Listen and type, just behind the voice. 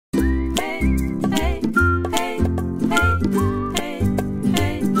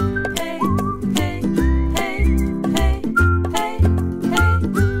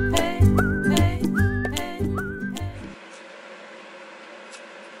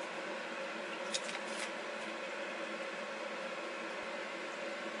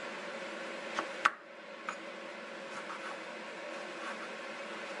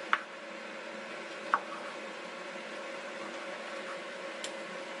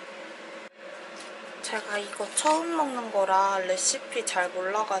제가 이거 처음 먹는 거라 레시피 잘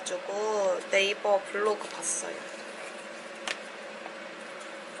몰라가지고 네이버 블로그 봤어요.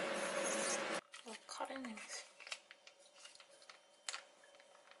 카레 냄새.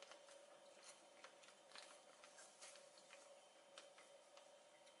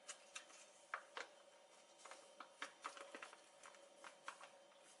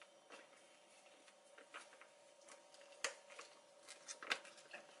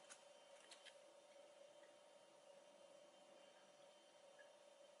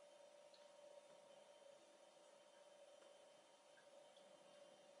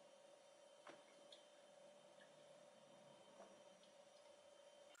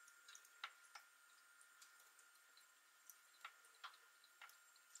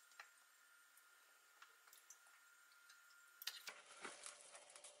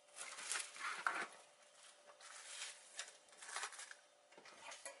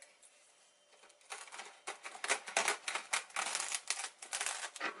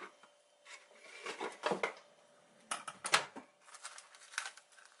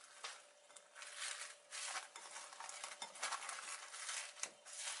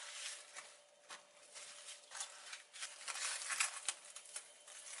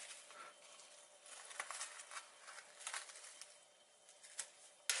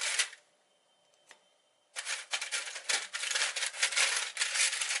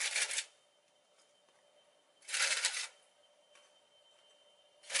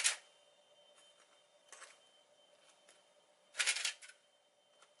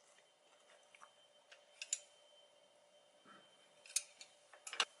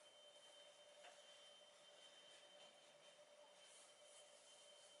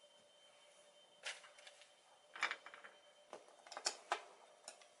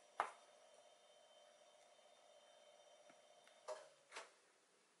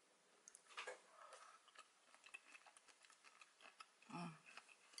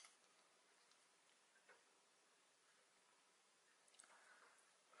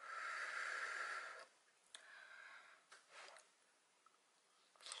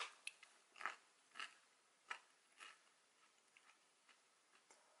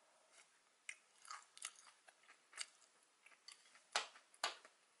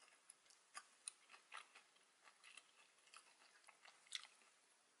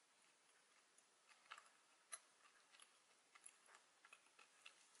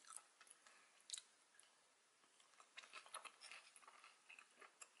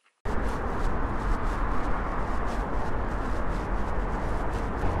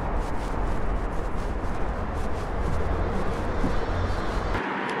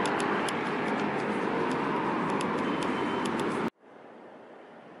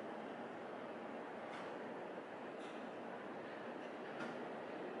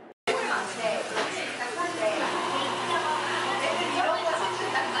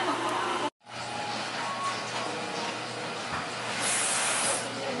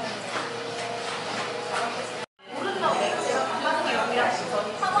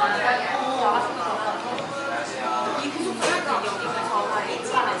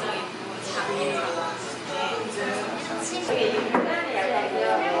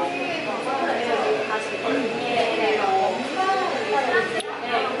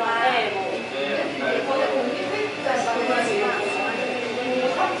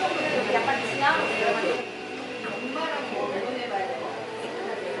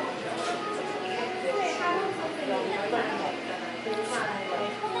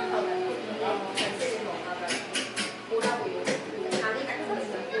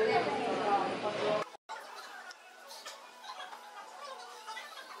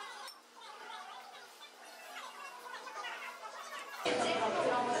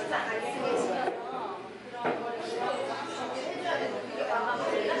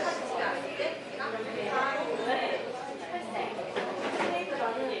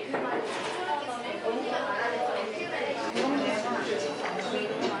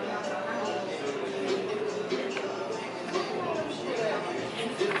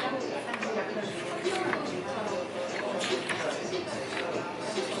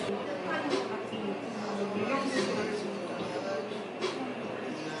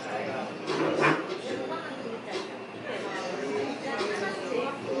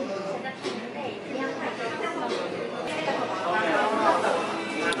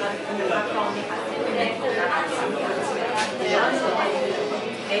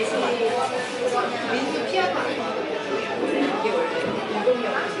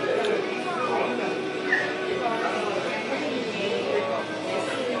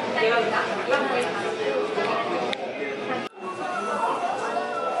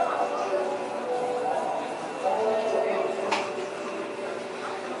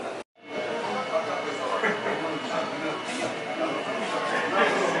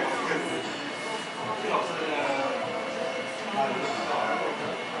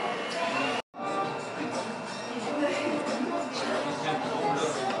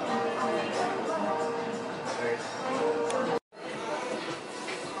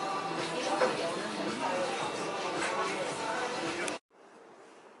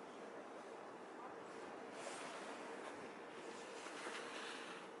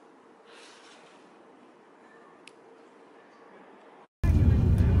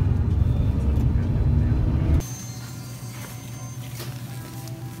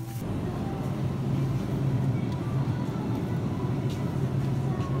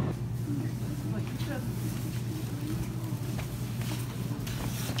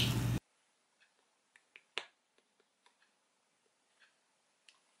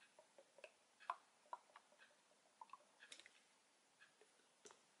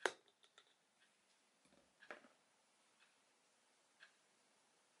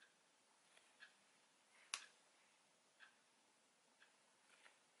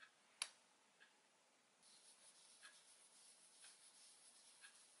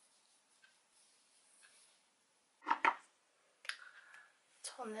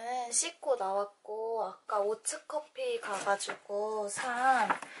 저는 씻고 나왔고 아까 오츠커피 가가지고 산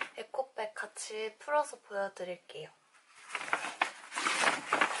에코백 같이 풀어서 보여드릴게요.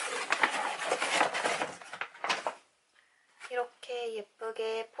 이렇게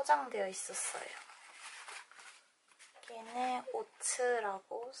예쁘게 포장되어 있었어요. 여기에는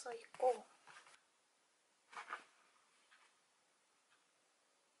오츠라고 써있고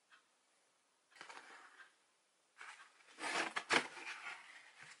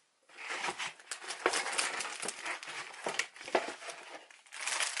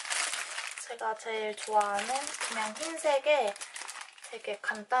제가 제일 좋아하는 그냥 흰색의 되게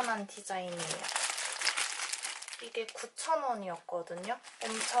간단한 디자인이에요. 이게 9,000원이었거든요.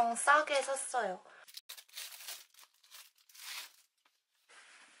 엄청 싸게 샀어요.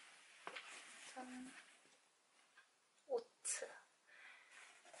 짠. 오츠.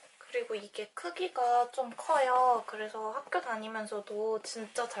 그리고 이게 크기가 좀 커요. 그래서 학교 다니면서도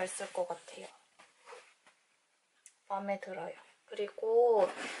진짜 잘 쓸 것 같아요. 마음에 들어요. 그리고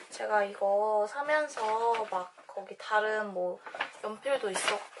제가 이거 사면서 막 거기 다른 뭐 연필도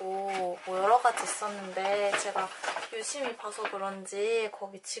있었고 뭐 여러 가지 있었는데 제가 유심히 봐서 그런지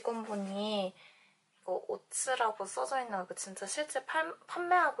거기 직원분이 이거 오츠라고 써져 있는 거 진짜 실제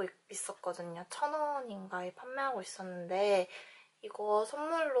판매하고 있었거든요. 1,000원인가에 판매하고 있었는데 이거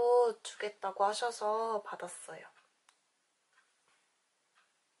선물로 주겠다고 하셔서 받았어요.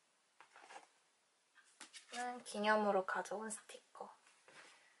 기념으로 가져온 스티커.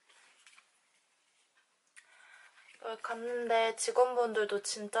 여기 갔는데 직원분들도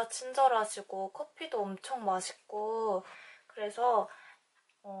진짜 친절하시고 커피도 엄청 맛있고 그래서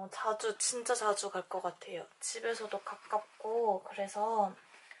진짜 자주 갈 것 같아요. 집에서도 가깝고 그래서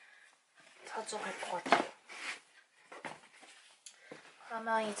자주 갈 것 같아요.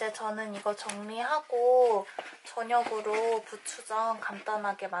 그러면 이제 저는 이거 정리하고 저녁으로 부추전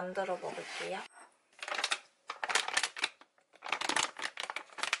간단하게 만들어 먹을게요.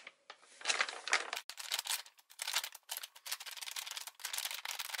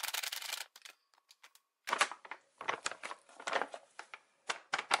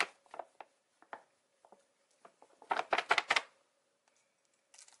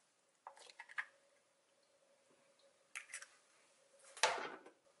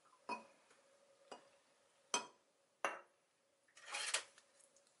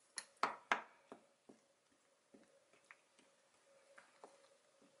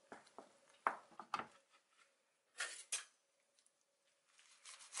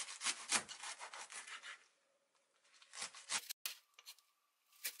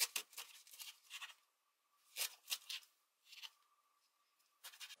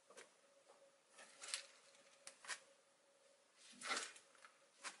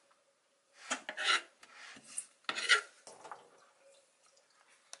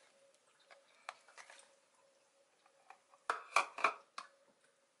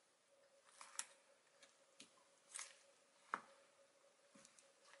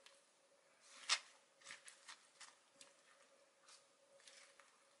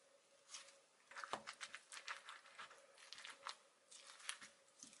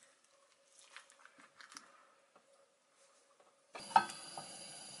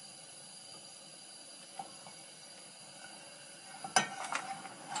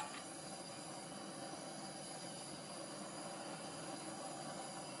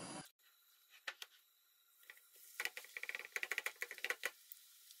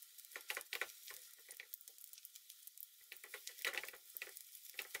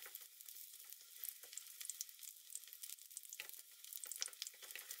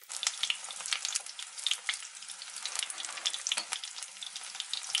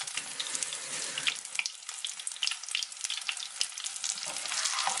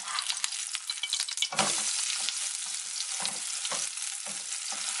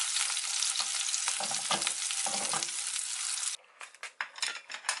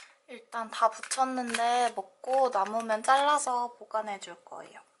 일단 다 부쳤는데 먹고 남으면 잘라서 보관해 줄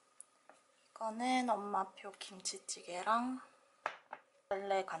거예요. 이거는 엄마표 김치찌개랑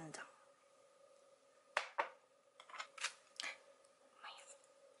원래 간장.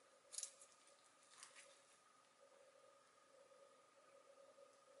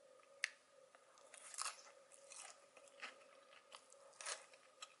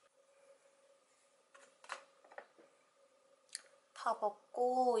 다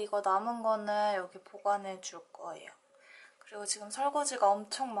먹고 이거 남은 거는 여기 보관해 줄 거예요. 그리고 지금 설거지가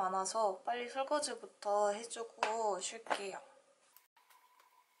엄청 많아서 빨리 설거지부터 해주고 쉴게요.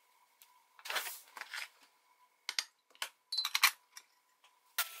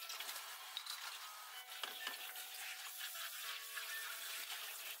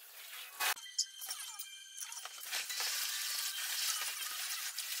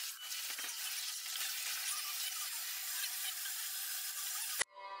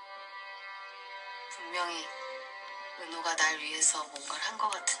 분명히 은호가 날 위해서 뭔가를 한 것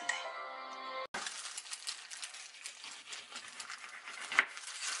같은데.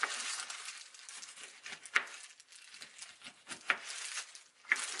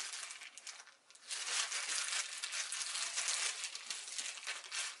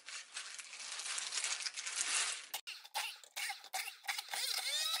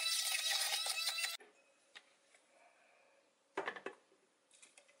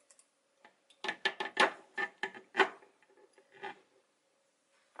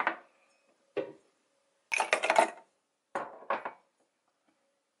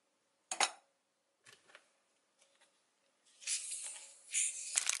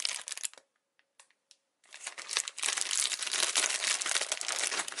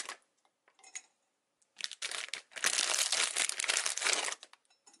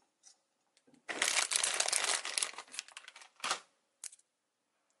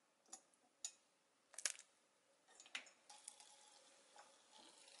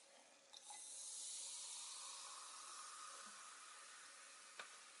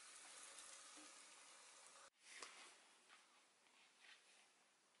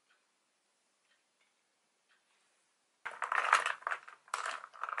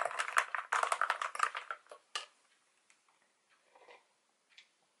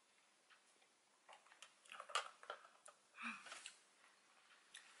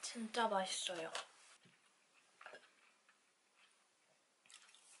 진짜 맛있어요.